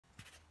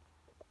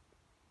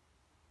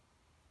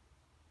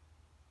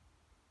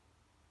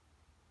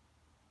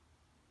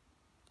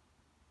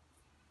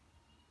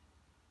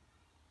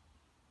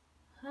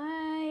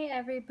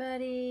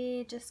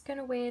everybody. Just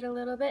gonna wait a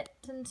little bit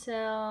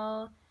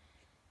until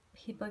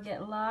people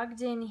get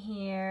logged in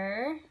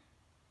here.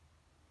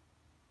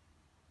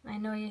 I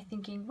know you're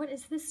thinking, what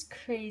is this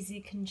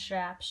crazy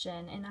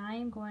contraption? And I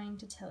am going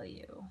to tell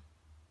you.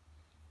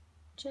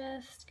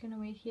 Just gonna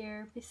wait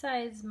here.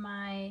 Besides,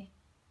 my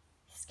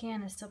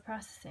scan is still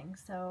processing,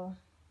 so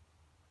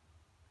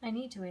I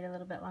need to wait a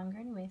little bit longer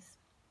anyways.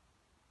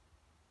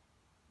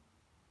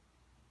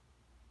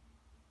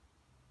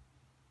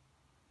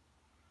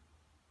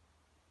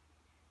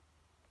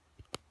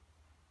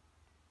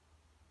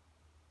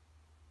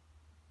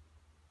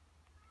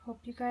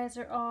 Hope you guys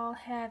are all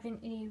having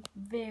a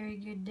very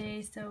good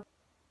day. So,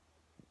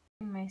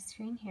 my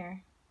screen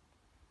here.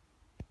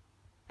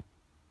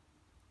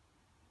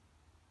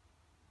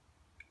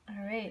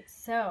 Alright,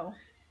 so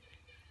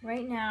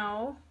right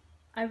now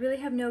I really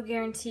have no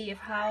guarantee of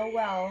how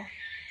well.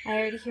 I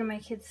already hear my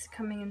kids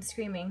coming and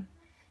screaming.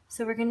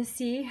 So we're going to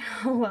see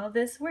how well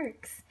this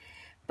works.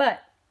 But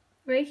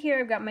right here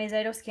I've got my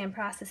Zyto Scan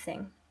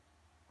processing.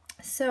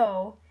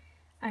 So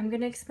I'm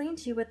going to explain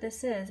to you what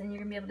this is, and you're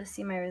going to be able to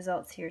see my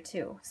results here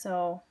too.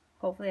 So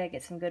hopefully I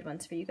get some good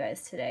ones for you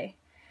guys today.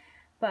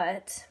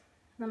 But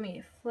let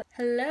me flip.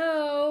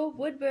 Hello,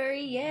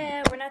 Woodbury.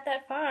 Yeah, we're not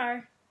that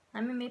far.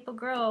 I'm in Maple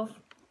Grove.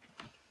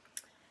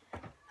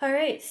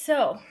 Alright,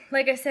 so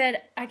like I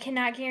said, I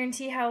cannot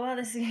guarantee how well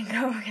this is going to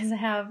go because I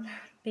have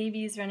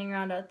babies running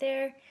around out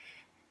there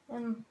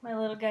and my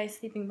little guy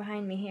sleeping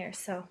behind me here.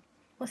 So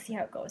we'll see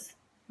how it goes.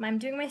 I'm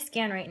doing my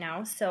scan right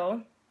now,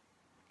 so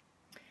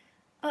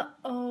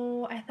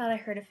uh-oh, I thought I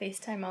heard a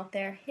FaceTime out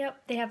there.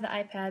 Yep, they have the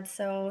iPad,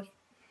 so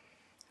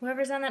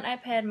whoever's on that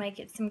iPad might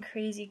get some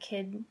crazy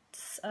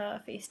kids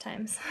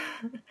FaceTimes.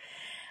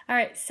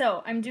 Alright,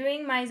 so I'm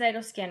doing my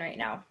Zyto Scan right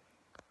now.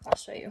 I'll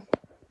show you.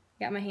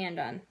 Got my hand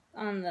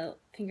on the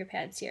finger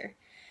pads here.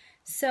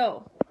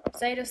 So,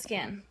 Zyto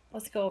Scan,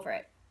 let's go over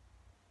it.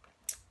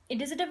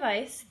 It is a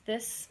device,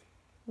 this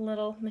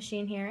little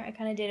machine here. I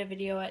kind of did a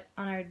video on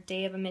our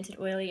day of a minted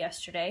oil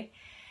yesterday.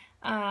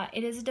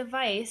 It is a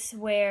device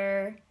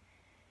where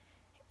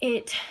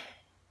it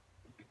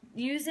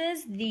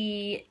uses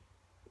the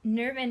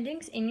nerve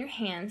endings in your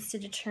hands to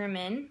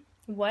determine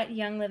what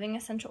Young Living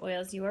essential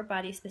oils your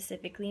body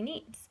specifically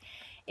needs.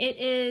 It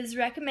is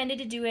recommended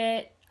to do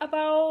it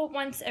about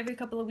once every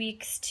couple of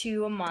weeks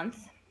to a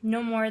month.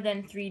 No more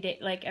than 3 days,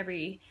 like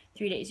every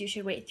 3 days. You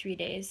should wait 3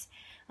 days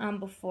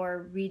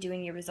before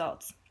redoing your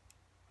results.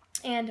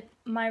 And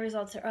my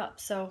results are up,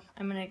 so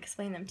I'm going to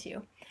explain them to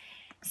you.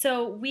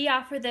 So we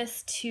offer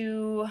this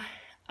to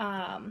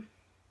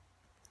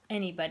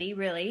anybody,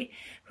 really,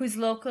 who's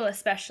local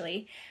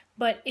especially,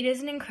 but it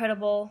is an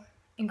incredible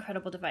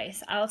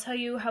device. I'll tell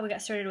you how we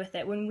got started with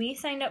it. When we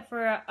signed up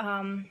for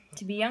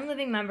to be Young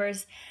Living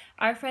members,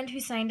 our friend who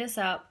signed us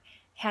up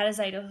had a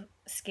Zyto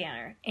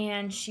scanner,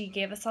 and she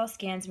gave us all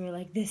scans, and we were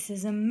like, this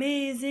is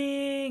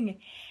amazing,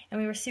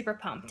 and we were super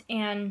pumped.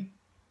 And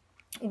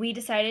we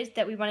decided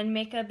that we wanted to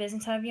make a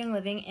business out of Young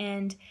Living,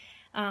 and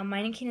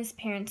mine and Keena's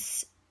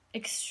parents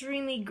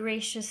extremely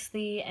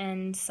graciously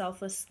and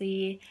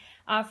selflessly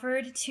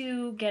offered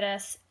to get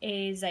us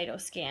a Zyto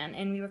scan,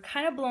 and we were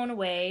kind of blown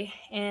away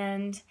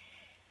and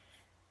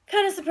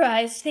kind of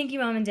surprised. Thank you,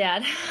 Mom and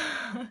Dad.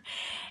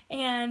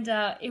 And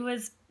it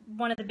was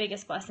one of the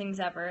biggest blessings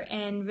ever,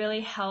 and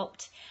really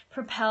helped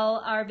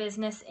propel our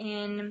business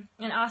in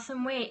an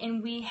awesome way.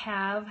 And we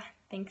have,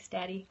 thanks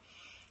Daddy,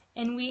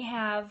 and we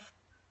have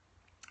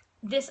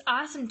this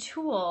awesome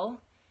tool.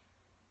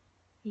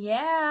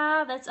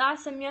 Yeah, that's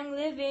awesome, Young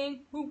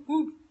Living. Woo,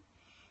 woo.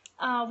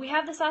 We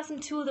have this awesome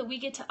tool that we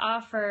get to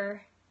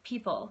offer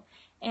people,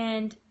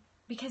 and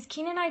because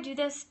Keena and I do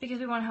this because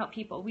we want to help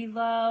people. We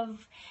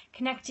love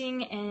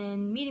connecting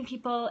and meeting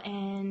people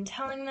and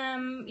telling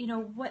them, you know,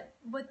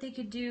 what they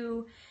could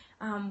do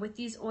with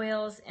these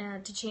oils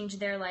to change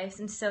their lives.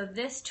 And so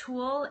this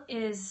tool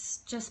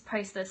is just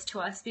priceless to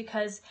us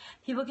because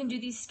people can do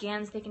these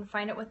scans, they can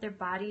find out what their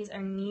bodies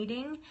are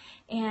needing,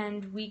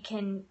 and we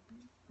can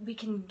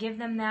give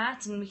them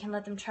that, and we can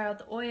let them try out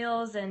the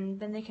oils, and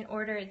then they can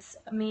order. It's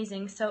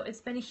amazing. So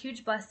it's been a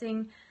huge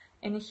blessing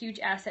and a huge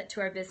asset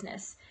to our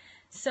business.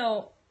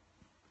 So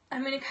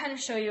I'm going to kind of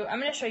show you, I'm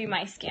going to show you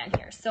my scan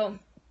here. So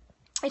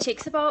it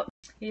takes about,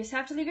 you just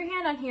have to leave your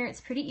hand on here. It's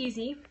pretty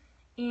easy.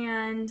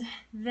 And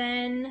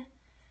then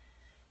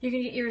you're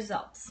going to get your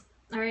results.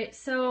 All right,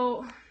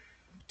 so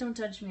don't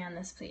judge me on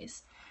this,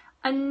 please.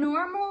 A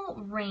normal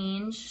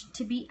range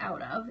to be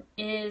out of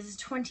is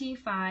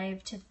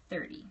 25 to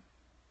 30.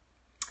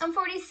 I'm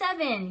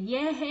 47.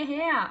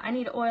 Yeah, I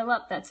need to oil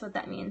up. That's what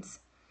that means.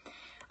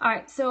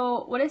 Alright,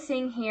 so what it's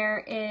saying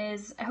here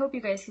is, I hope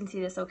you guys can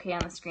see this okay on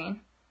the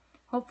screen.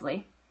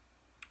 Hopefully.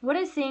 What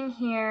it's saying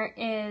here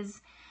is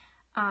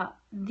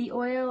the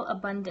oil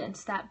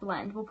abundance, that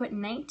blend. We'll put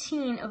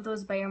 19 of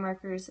those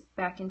biomarkers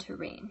back into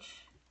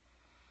range.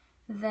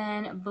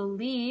 Then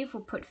Believe,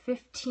 we'll put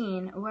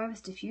 15. Oh, I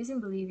was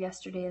diffusing Believe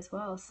yesterday as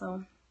well,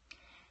 so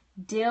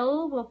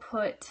Dill will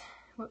put,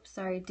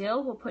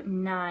 Dill will put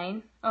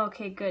 9.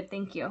 Okay, good,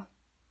 thank you.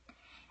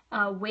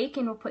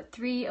 Awaken will put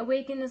 3.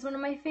 Awaken is one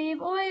of my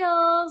fave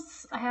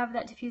oils. I have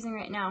that diffusing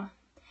right now.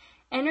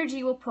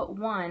 Energy will put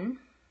 1.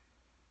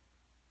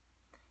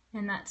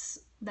 And that's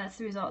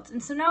the results.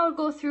 And so now we'll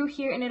go through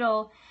here and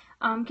it'll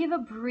give a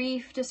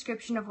brief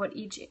description of what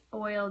each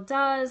oil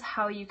does,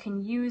 how you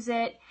can use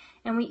it.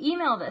 And we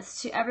email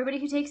this to everybody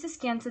who takes a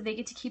scan so they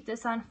get to keep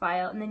this on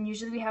file. And then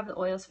usually we have the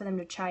oils for them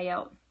to try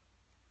out.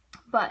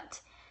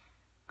 But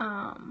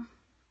I'm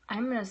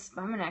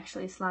gonna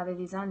actually slather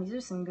these on. These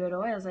are some good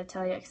oils, I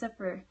tell you. Except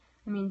for,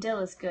 I mean, dill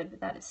is good,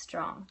 but that is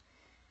strong.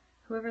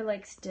 Whoever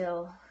likes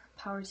dill,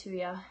 power to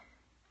ya.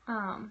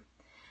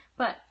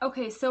 But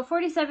okay, so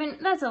 47.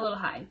 That's a little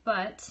high,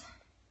 but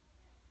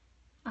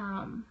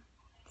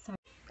sorry,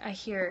 I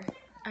hear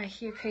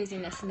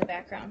craziness in the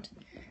background,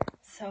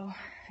 so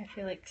I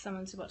feel like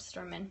someone's about to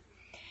storm in.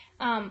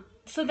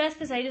 So that's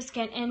the Zyto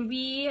Scan, and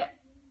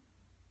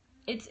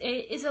it's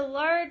a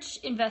large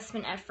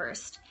investment at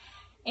first.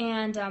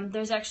 And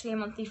there's actually a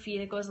monthly fee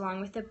that goes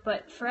along with it,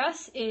 but for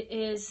us it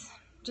is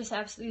just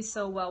absolutely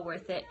so well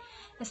worth it,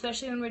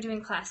 especially when we're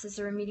doing classes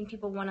or we're meeting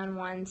people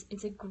one-on-ones.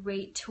 It's a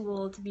great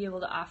tool to be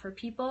able to offer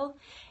people.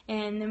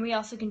 And then we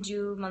also can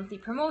do monthly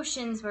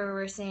promotions where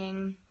we're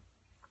saying,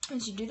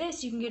 once you do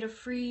this, you can get a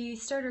free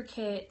starter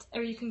kit,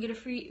 or you can get a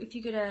free, if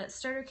you get a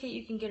starter kit,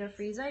 you can get a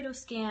free Zyto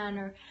Scan,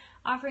 or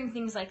offering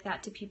things like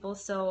that to people.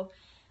 So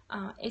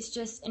it's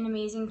just an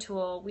amazing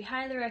tool. We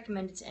highly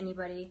recommend it to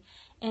anybody.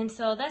 And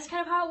so that's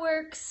kind of how it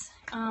works.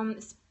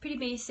 It's pretty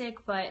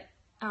basic, but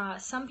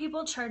some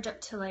people charge up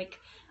to like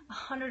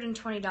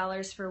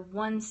 $120 for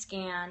one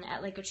scan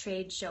at like a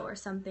trade show or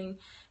something.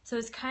 So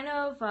it's kind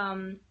of,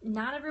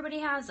 not everybody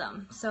has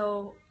them.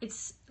 So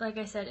it's, like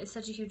I said, it's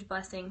such a huge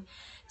blessing.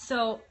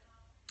 So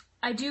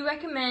I do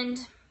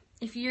recommend,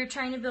 if you're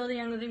trying to build a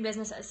Young Living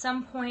business at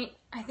some point,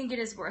 I think it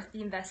is worth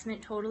the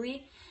investment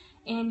totally.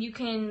 And you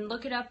can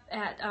look it up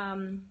at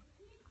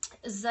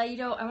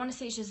Zyto, I want to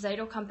say it's just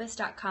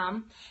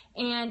zytocompass.com.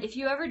 And if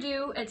you ever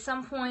do, at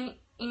some point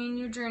in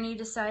your journey,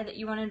 decide that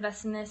you want to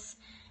invest in this,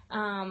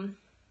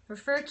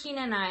 refer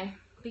Keena and I,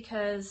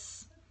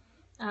 because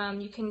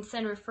you can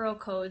send referral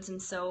codes,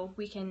 and so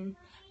we can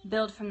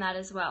build from that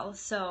as well.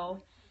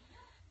 So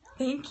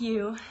thank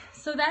you.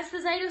 So that's the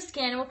Zyto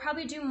Scan. We'll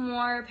probably do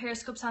more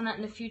periscopes on that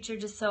in the future,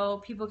 just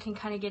so people can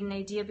kind of get an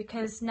idea,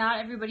 because not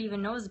everybody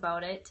even knows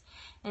about it.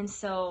 And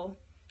so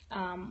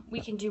we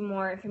can do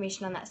more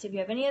information on that. So if you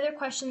have any other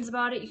questions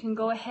about it, you can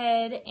go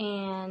ahead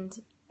and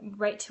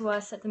write to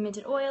us at the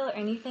Minted Oil or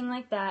anything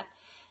like that.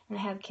 And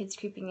I have kids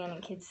creeping in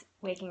and kids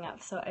waking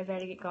up, so I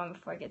better get going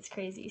before it gets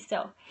crazy.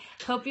 So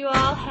hope you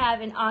all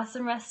have an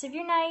awesome rest of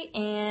your night,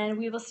 and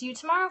we will see you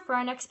tomorrow for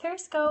our next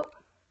Periscope.